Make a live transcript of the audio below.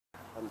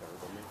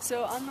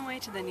So on the way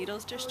to the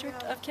Needles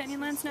district of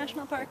Canyonlands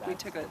National Park, we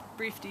took a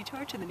brief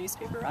detour to the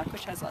newspaper rock,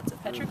 which has lots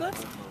of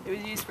petroglyphs. It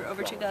was used for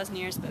over 2,000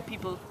 years, but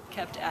people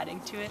kept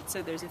adding to it,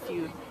 so there's a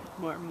few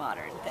more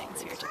modern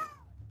things here too.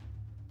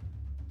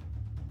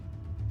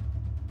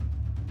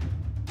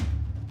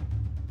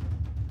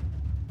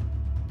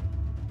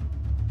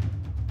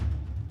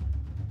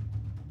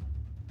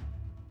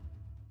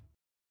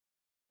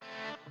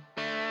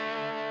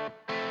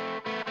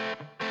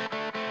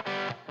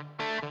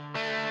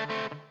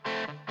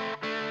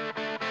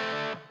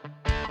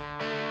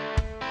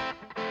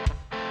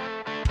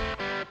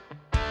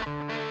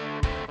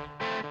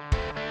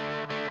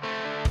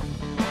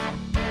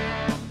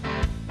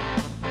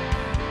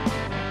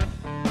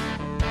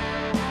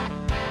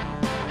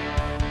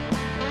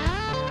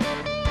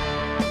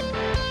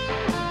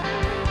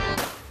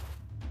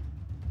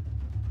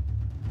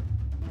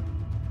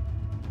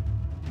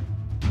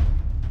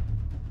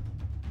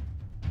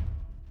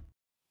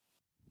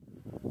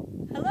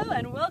 Hello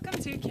and welcome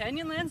to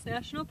Canyonlands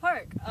National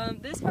Park.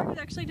 This park is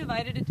actually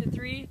divided into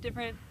 3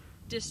 different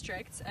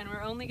districts, and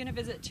we're only going to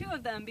visit 2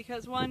 of them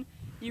because one,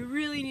 you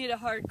really need a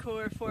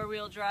hardcore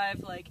 4-wheel drive,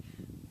 like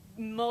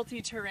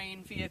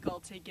multi-terrain vehicle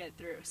to get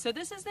through. So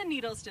this is the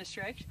Needles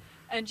district,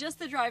 and just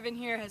the drive in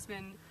here has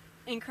been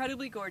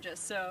incredibly gorgeous,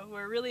 so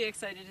we're really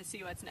excited to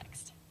see what's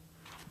next.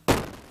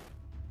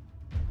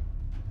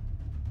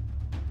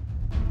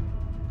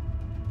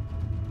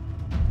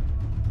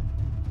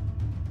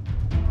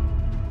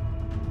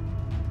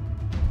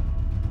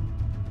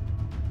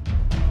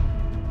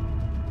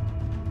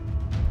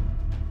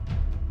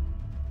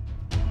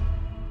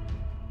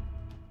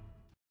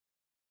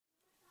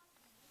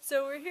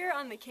 So we're here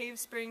on the Cave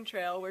Spring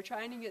Trail. We're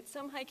trying to get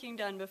some hiking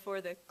done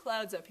before the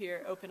clouds up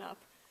here open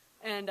up.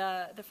 And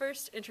the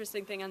first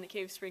interesting thing on the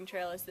Cave Spring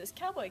Trail is this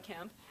cowboy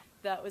camp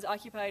that was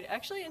occupied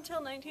actually until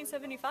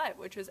 1975,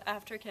 which was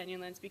after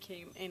Canyonlands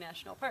became a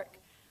national park.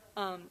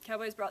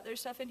 Cowboys brought their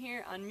stuff in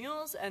here on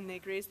mules, and they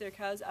grazed their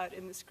cows out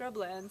in the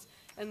scrublands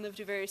and lived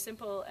a very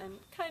simple and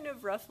kind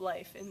of rough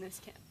life in this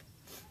camp.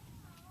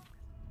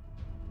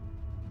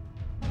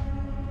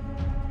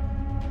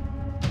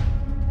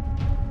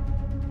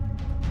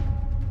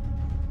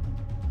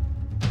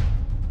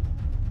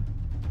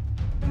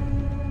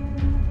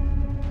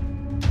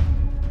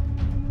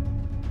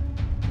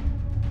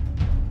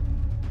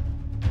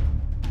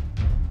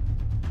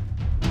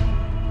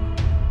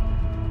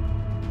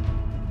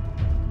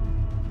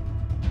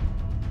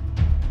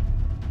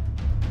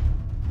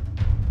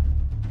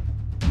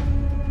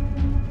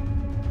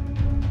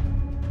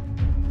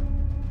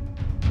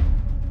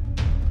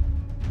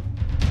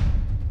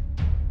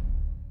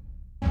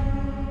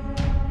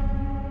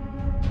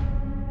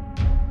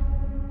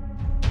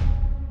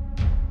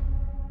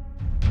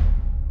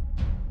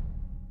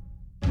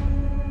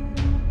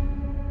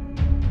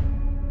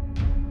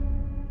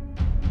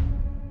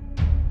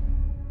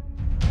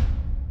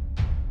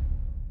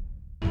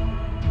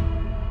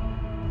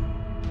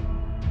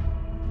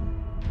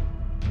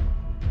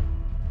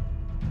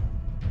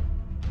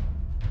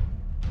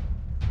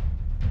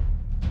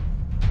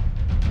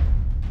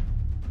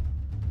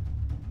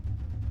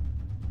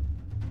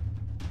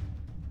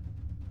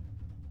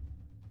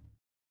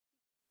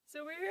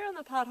 So we're here on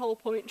the Pothole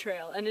Point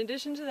Trail, and in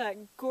addition to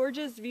that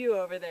gorgeous view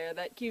over there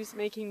that keeps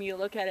making me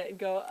look at it and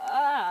go,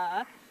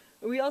 ah,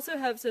 we also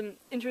have some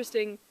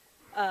interesting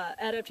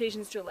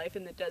adaptations to life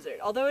in the desert.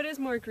 Although it is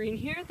more green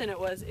here than it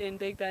was in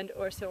Big Bend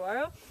or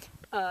Saguaro,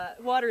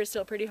 water is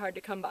still pretty hard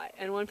to come by.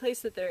 And one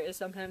place that there is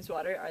sometimes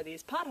water are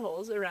these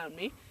potholes around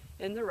me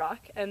in the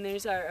rock, and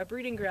these are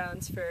breeding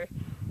grounds for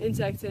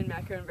insects and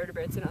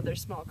macroinvertebrates and other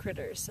small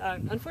critters.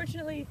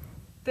 Unfortunately,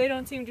 they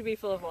don't seem to be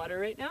full of water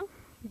right now,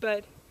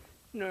 but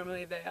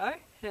normally they are,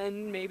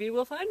 and maybe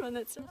we'll find one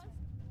that still has.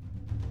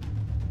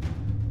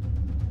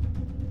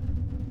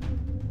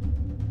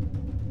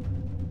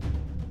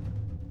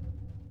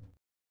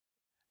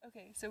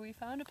 Okay, so we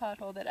found a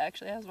pothole that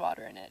actually has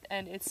water in it,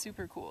 and it's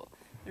super cool.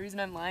 The reason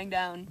I'm lying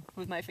down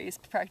with my face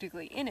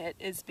practically in it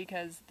is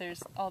because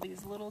there's all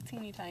these little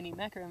teeny tiny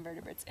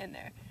macroinvertebrates in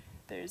there.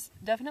 There's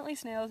definitely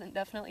snails and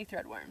definitely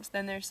threadworms.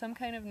 Then there's some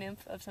kind of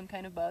nymph of some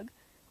kind of bug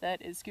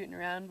that is scooting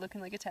around looking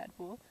like a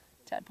tadpole,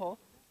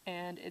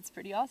 and it's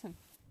pretty awesome.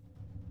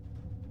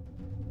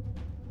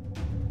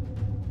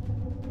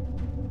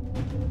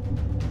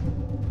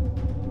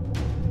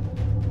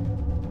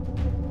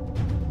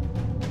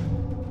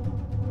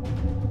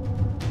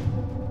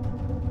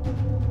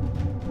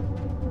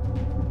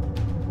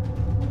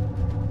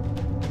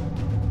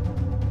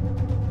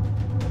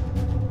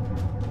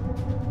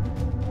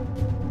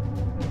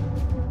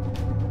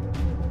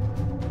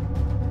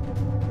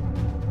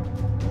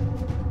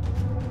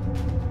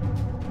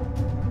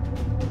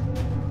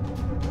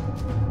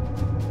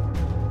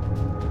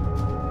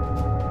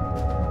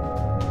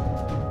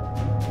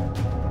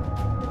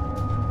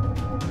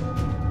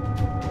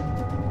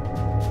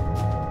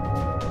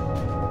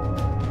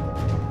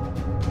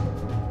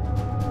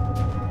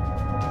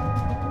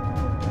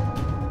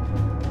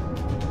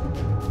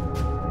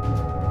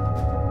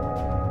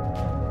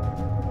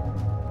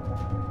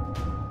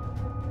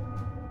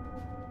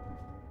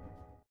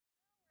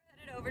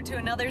 Over to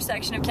another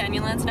section of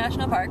Canyonlands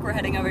National Park. We're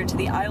heading over to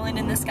the Island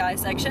in the Sky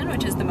section,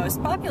 which is the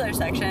most popular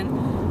section.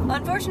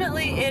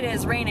 Unfortunately, it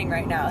is raining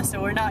right now, so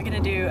we're not going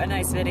to do a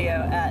nice video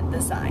at the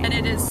sign. And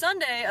it is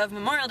Sunday of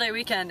Memorial Day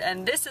weekend,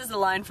 and this is the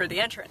line for the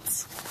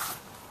entrance.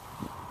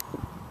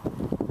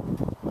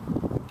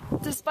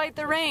 Despite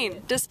the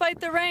rain! Despite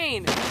the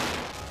rain!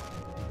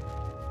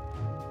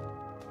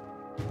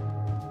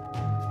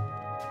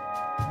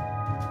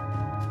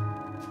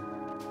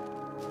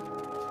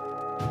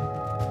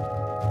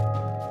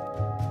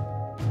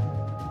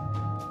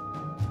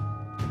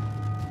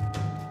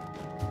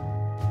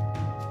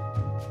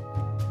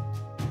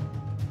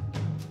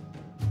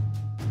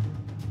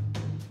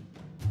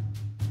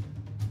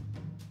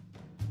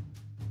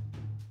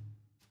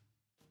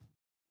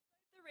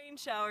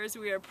 Showers,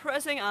 we are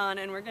pressing on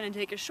and we're going to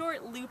take a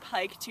short loop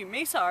hike to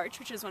Mesa Arch,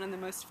 which is one of the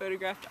most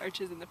photographed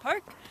arches in the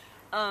park.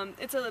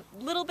 It's a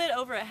little bit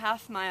over a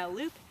half-mile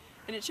loop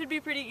and it should be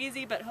pretty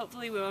easy, but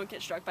hopefully we won't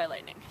get struck by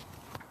lightning.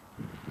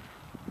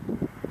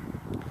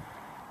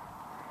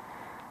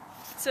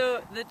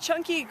 So the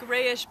chunky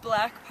grayish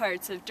black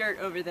parts of dirt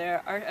over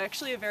there are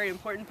actually a very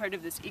important part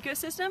of this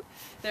ecosystem.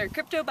 They're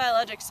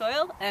cryptobiologic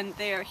soil, and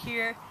they are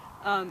here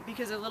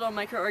because of little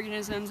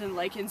microorganisms and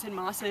lichens and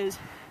mosses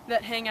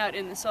that hang out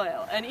in the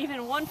soil. And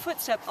even one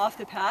footstep off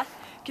the path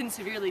can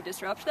severely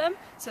disrupt them,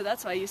 so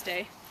that's why you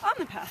stay on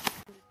the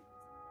path.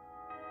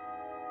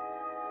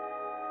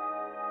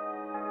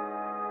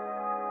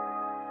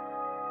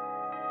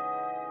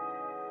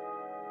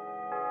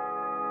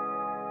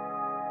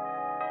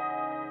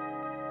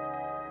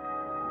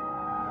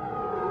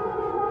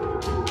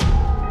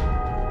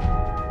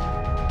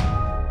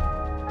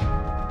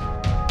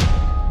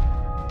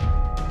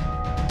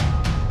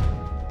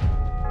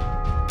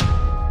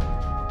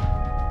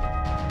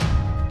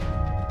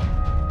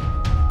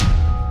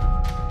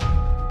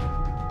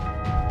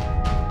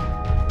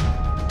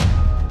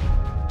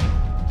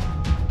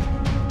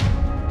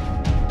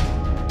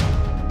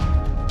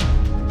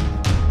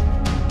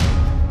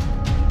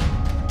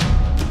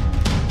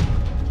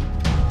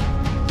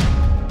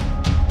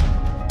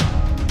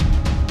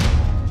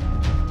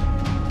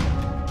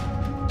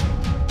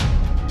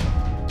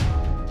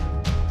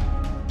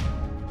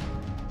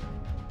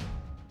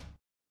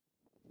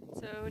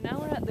 So now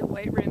we're at the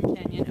White Rim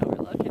Canyon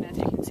overlook, and as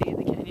you can see,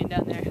 the canyon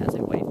down there has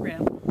a white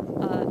rim.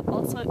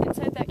 Also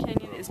inside that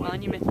canyon is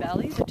Monument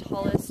Valley, the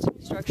tallest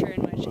structure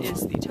in which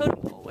is the totem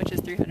pole, which is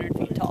 300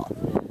 feet tall.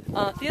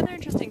 The other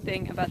interesting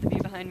thing about the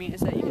view behind me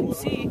is that you can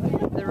see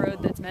the road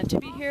that's meant to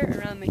be here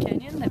around the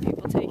canyon that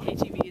people take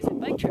ATVs and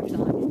bike trips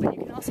on, but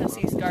you can also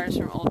see scars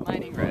from old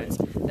mining roads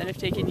that have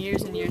taken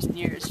years and years and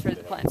years for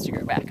the plants to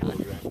grow back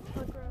on.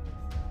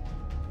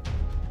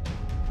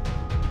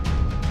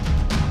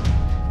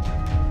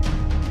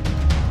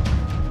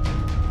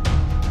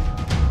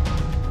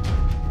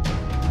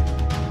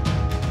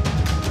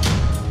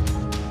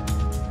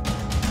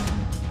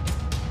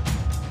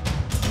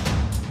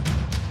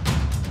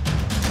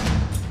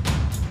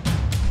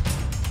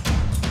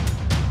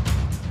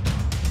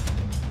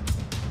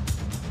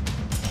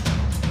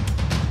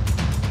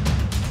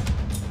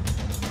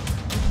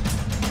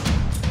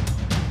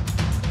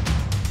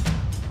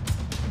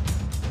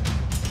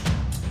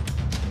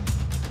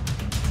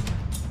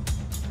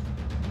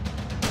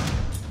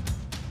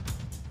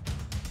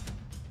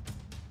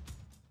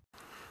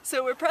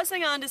 So we're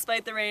pressing on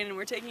despite the rain, and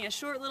we're taking a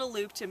short little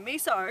loop to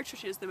Mesa Arch,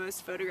 which is the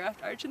most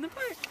photographed arch in the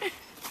park.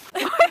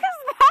 Why does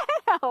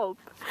that help?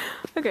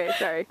 Okay,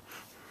 sorry.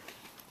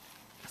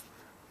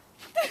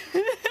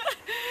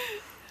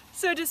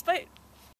 So despite